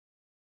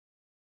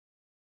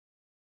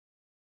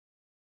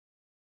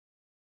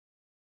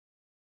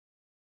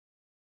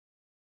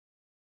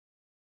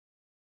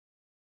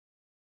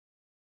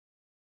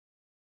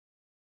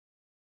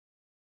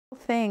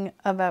thing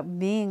about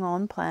being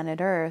on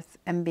planet Earth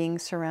and being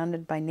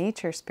surrounded by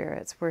nature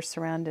spirits. We're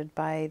surrounded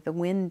by the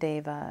wind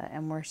deva,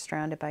 and we're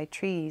surrounded by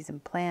trees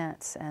and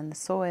plants and the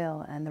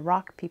soil and the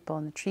rock people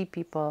and the tree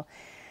people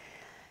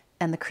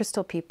and the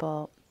crystal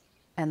people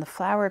and the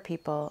flower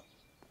people.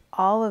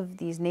 All of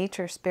these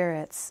nature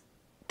spirits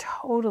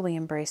totally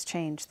embrace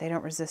change. They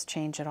don't resist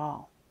change at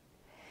all.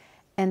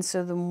 And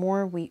so the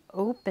more we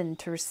open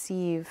to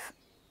receive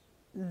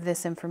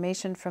this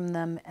information from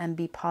them and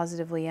be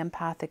positively,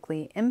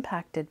 empathically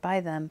impacted by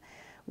them,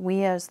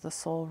 we as the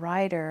soul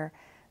rider,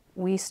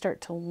 we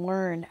start to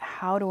learn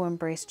how to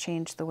embrace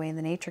change the way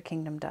the nature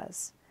kingdom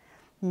does.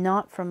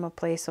 Not from a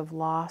place of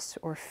loss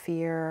or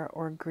fear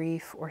or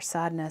grief or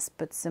sadness,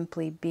 but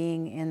simply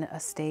being in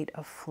a state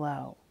of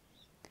flow.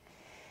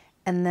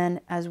 And then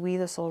as we,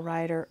 the soul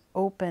rider,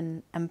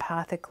 open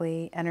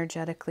empathically,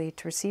 energetically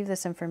to receive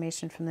this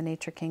information from the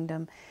nature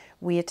kingdom,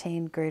 we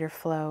attain greater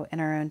flow in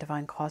our own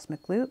divine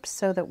cosmic loops,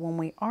 so that when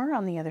we are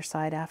on the other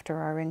side after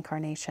our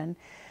incarnation,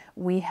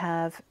 we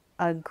have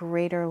a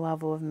greater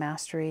level of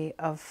mastery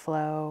of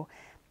flow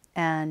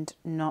and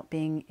not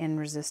being in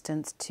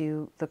resistance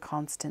to the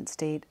constant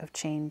state of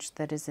change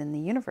that is in the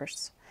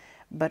universe.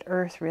 But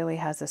Earth really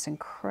has this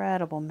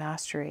incredible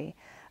mastery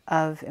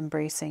of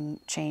embracing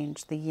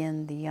change, the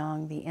yin, the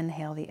yang, the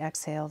inhale, the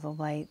exhale, the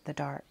light, the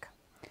dark.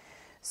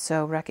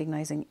 So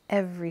recognizing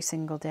every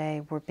single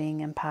day we're being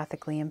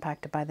empathically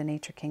impacted by the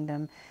nature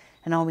kingdom,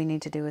 and all we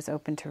need to do is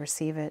open to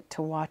receive it,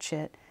 to watch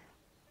it,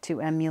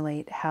 to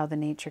emulate how the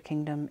nature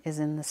kingdom is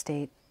in the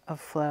state of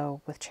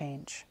flow with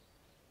change.